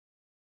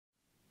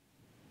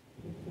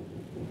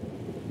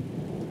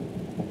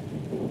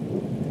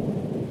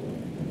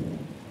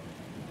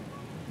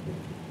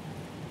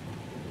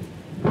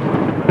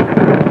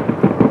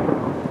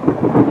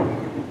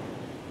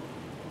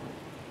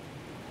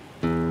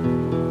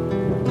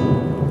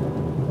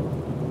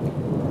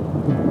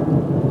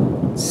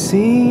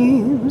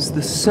Seems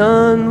the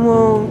sun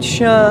won't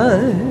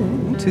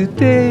shine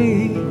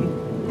today,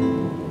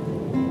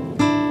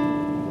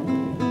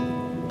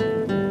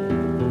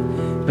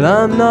 but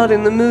I'm not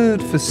in the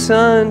mood for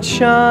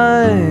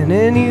sunshine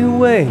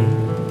anyway.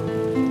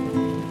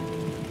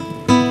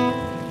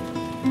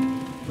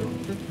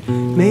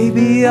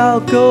 Maybe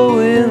I'll go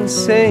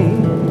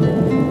insane.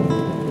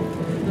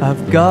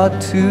 I've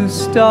got to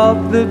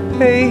stop the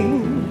pain.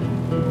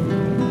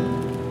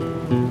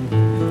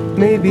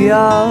 Maybe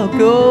I'll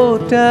go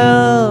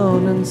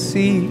down and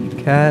see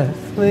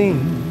Kathleen.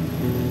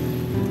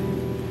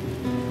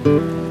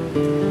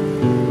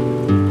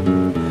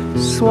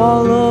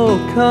 Swallow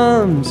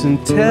comes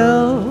and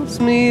tells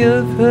me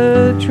of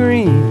her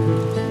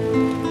dreams.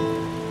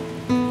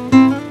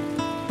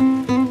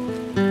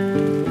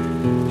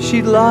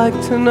 She'd like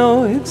to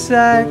know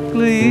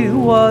exactly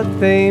what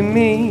they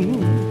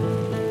mean.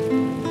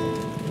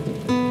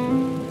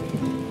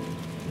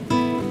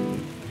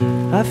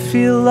 I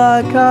feel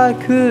like I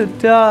could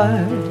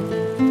die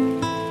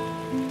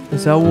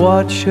as I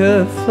watch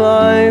her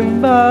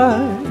flying by.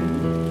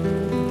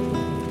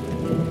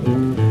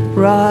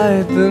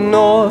 Ride the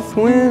north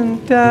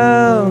wind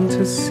down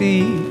to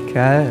see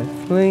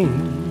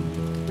Kathleen.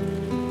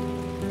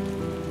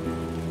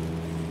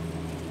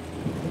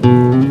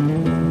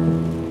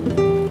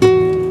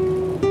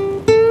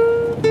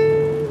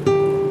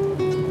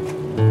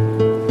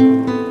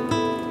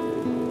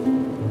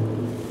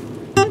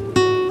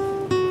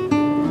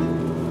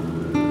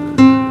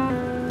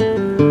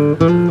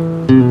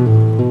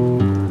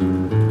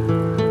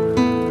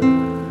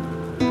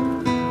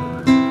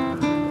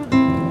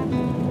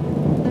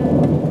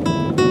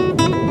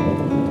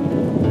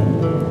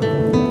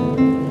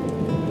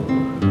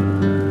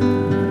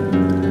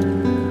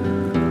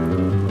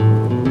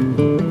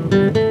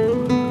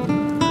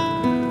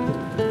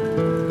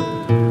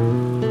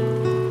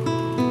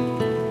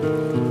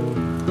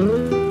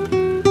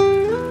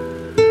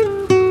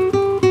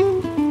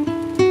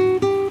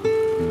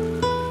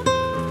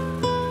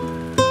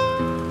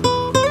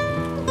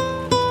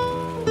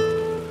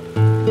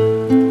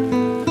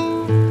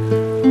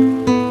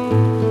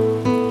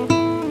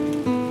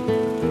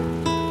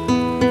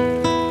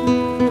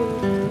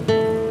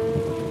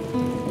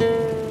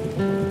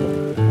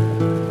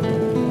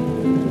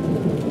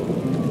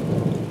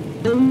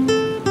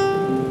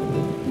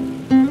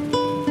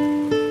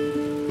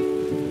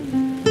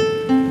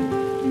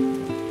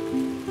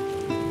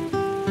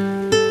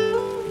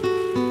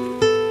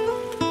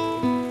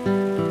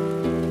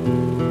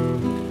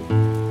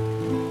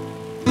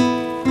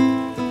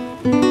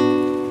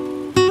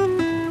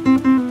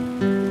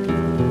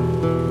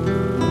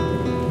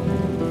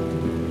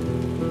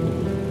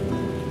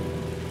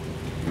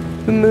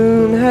 The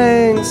moon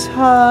hangs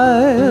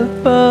high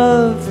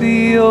above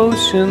the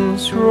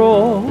ocean's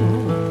roar.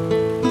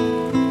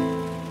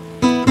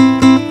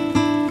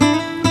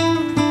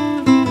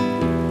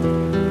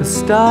 The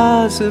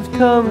stars have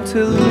come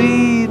to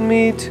lead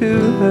me to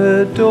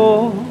her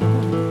door.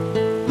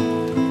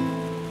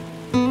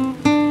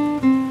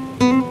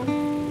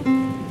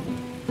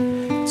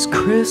 It's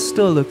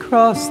crystal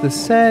across the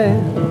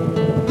sand,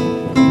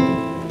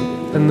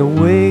 and the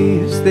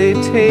waves, they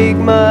take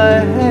my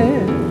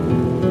hand.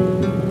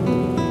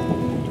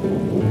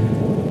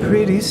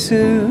 Pretty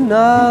soon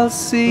I'll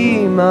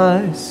see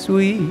my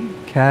sweet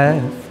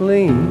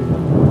Kathleen.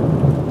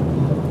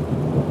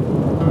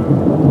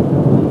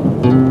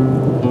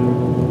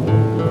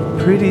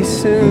 Pretty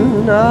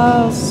soon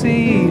I'll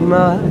see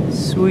my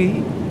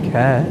sweet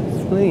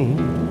Kathleen.